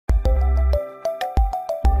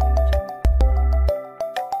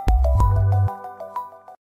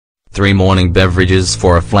3 morning beverages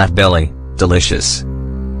for a flat belly, delicious.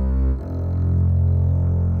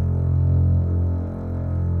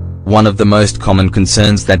 One of the most common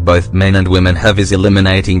concerns that both men and women have is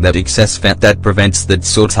eliminating that excess fat that prevents that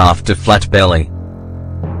sought-after flat belly.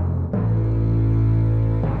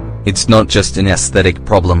 It's not just an aesthetic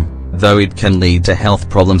problem, though it can lead to health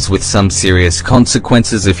problems with some serious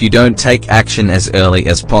consequences if you don't take action as early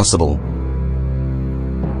as possible.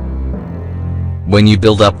 When you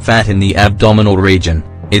build up fat in the abdominal region,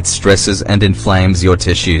 it stresses and inflames your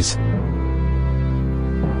tissues.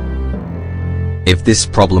 If this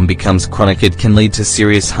problem becomes chronic, it can lead to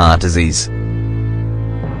serious heart disease.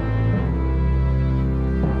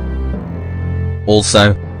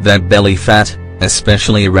 Also, that belly fat,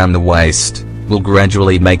 especially around the waist, will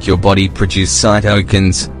gradually make your body produce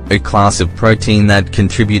cytokines, a class of protein that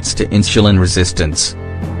contributes to insulin resistance.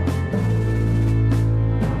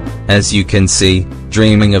 As you can see,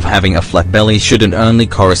 dreaming of having a flat belly shouldn't only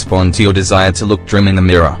correspond to your desire to look trim in the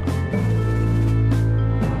mirror.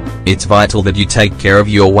 It's vital that you take care of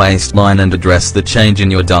your waistline and address the change in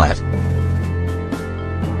your diet.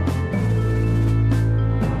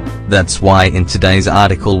 That's why in today's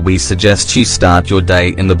article we suggest you start your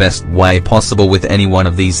day in the best way possible with any one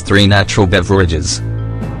of these 3 natural beverages.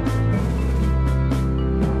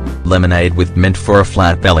 Lemonade with mint for a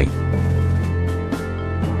flat belly.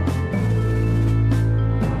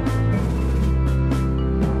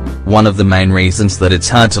 One of the main reasons that it's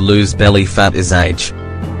hard to lose belly fat is age.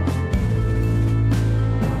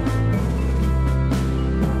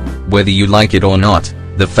 Whether you like it or not,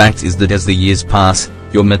 the fact is that as the years pass,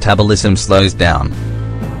 your metabolism slows down.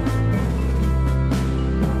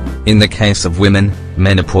 In the case of women,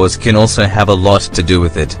 menopause can also have a lot to do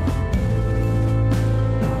with it.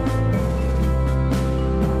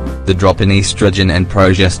 The drop in estrogen and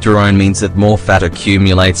progesterone means that more fat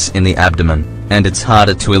accumulates in the abdomen, and it's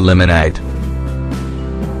harder to eliminate.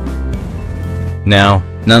 Now,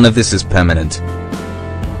 none of this is permanent.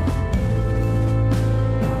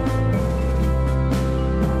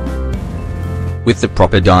 With the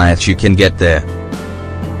proper diet you can get there.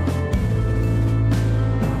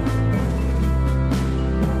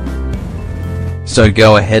 So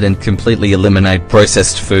go ahead and completely eliminate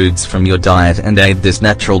processed foods from your diet and add this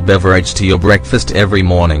natural beverage to your breakfast every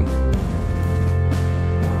morning.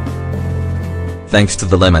 Thanks to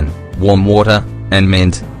the lemon, warm water, and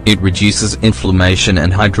mint, it reduces inflammation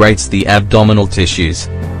and hydrates the abdominal tissues.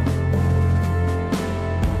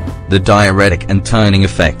 The diuretic and toning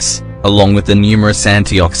effects, along with the numerous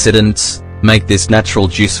antioxidants, make this natural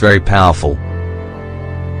juice very powerful.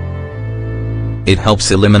 It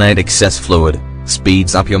helps eliminate excess fluid,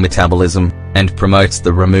 speeds up your metabolism, and promotes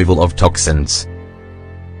the removal of toxins.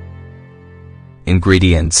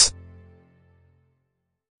 Ingredients: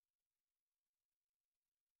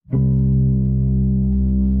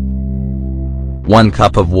 1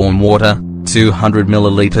 cup of warm water, 200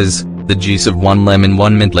 milliliters, the juice of 1 lemon,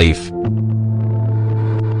 1 mint leaf.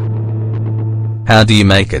 How do you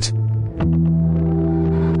make it?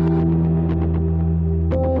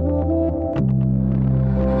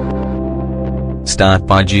 Start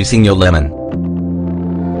by juicing your lemon.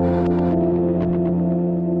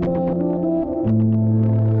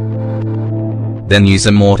 Then use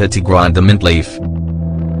a mortar to grind the mint leaf.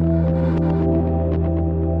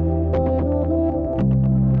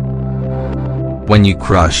 When you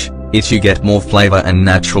crush it, you get more flavor and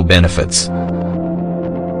natural benefits.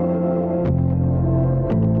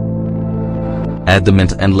 Add the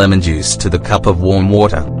mint and lemon juice to the cup of warm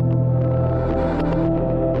water.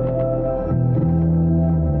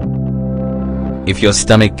 If your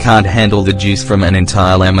stomach can't handle the juice from an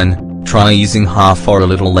entire lemon, try using half or a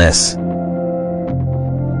little less.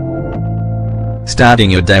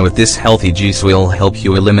 Starting your day with this healthy juice will help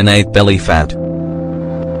you eliminate belly fat.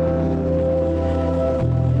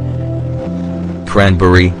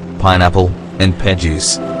 Cranberry, pineapple, and pear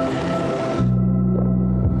juice.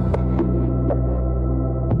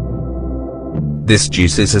 This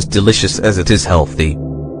juice is as delicious as it is healthy.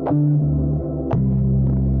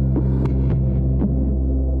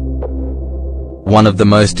 One of the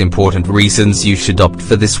most important reasons you should opt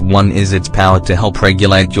for this one is its power to help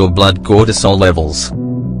regulate your blood cortisol levels.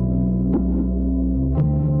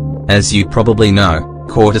 As you probably know,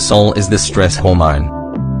 cortisol is the stress hormone.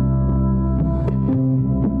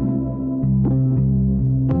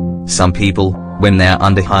 Some people, when they're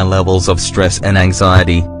under high levels of stress and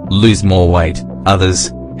anxiety, lose more weight.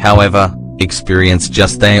 Others, however, experience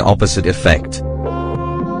just the opposite effect.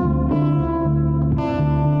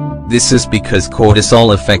 This is because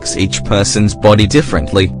cortisol affects each person's body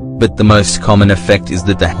differently, but the most common effect is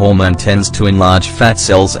that the hormone tends to enlarge fat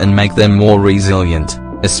cells and make them more resilient,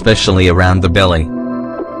 especially around the belly.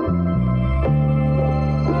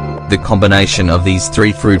 The combination of these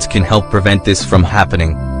 3 fruits can help prevent this from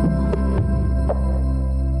happening.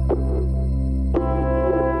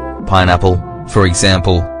 Pineapple, for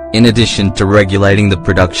example, in addition to regulating the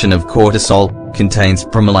production of cortisol, contains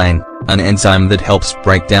bromelain, an enzyme that helps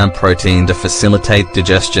break down protein to facilitate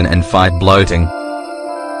digestion and fight bloating.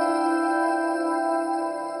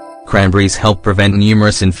 Cranberries help prevent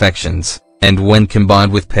numerous infections, and when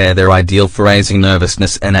combined with pear they're ideal for easing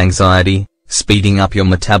nervousness and anxiety, speeding up your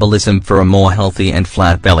metabolism for a more healthy and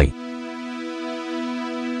flat belly.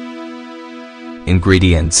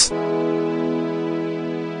 Ingredients: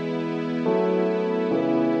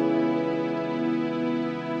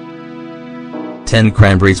 10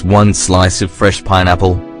 cranberries, 1 slice of fresh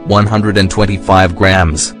pineapple, 125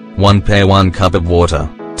 grams, 1 pear, 1 cup of water,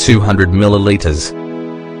 200 milliliters.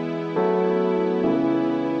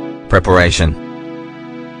 Preparation: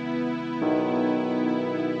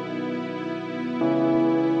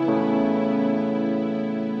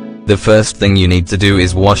 the first thing you need to do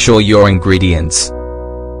is wash all your ingredients.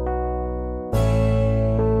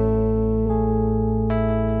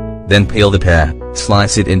 Then peel the pear,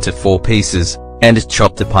 slice it into 4 pieces, and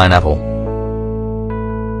chop the pineapple.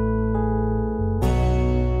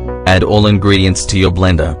 Add all ingredients to your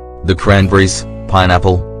blender, the cranberries,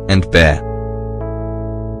 pineapple, and pear.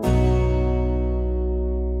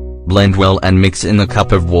 Blend well and mix in a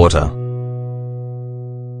cup of water.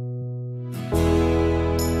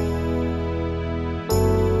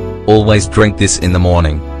 Always drink this in the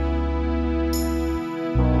morning.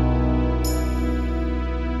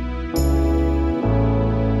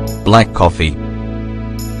 Black coffee.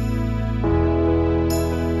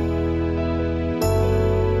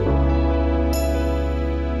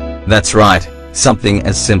 That's right, something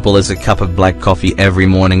as simple as a cup of black coffee every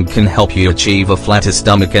morning can help you achieve a flatter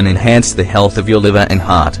stomach and enhance the health of your liver and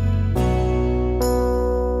heart.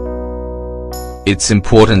 It's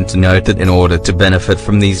important to note that in order to benefit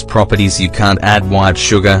from these properties you can't add white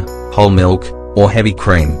sugar, whole milk, or heavy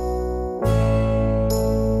cream.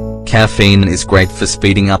 Caffeine is great for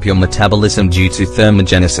speeding up your metabolism due to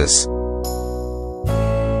thermogenesis.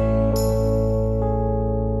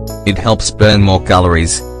 It helps burn more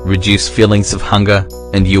calories, reduce feelings of hunger,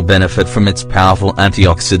 and you'll benefit from its powerful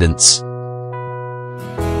antioxidants.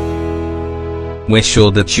 We're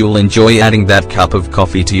sure that you'll enjoy adding that cup of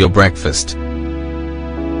coffee to your breakfast.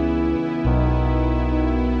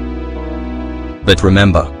 But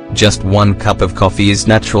remember, just 1 cup of coffee is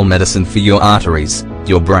natural medicine for your arteries,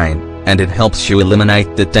 your brain, and it helps you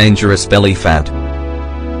eliminate the dangerous belly fat.